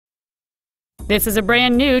This is a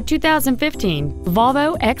brand new 2015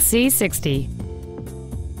 Volvo XC60.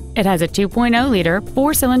 It has a 2.0-liter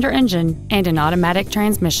four-cylinder engine and an automatic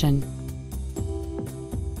transmission.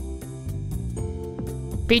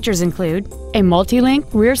 Features include a multi-link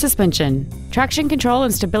rear suspension, traction control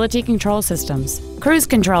and stability control systems, cruise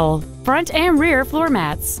control, front and rear floor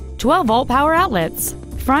mats, 12-volt power outlets,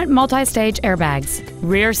 front multi-stage airbags,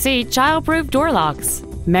 rear seat child-proof door locks,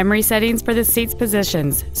 memory settings for the seat's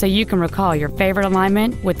positions so you can recall your favorite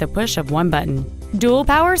alignment with the push of one button, dual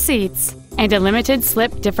power seats, and a limited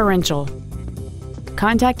slip differential.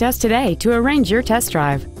 Contact us today to arrange your test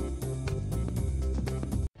drive.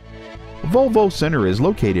 Volvo Center is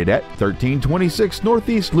located at 1326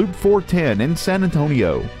 Northeast Loop 410 in San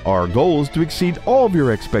Antonio. Our goal is to exceed all of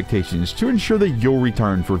your expectations to ensure that you'll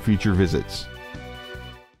return for future visits.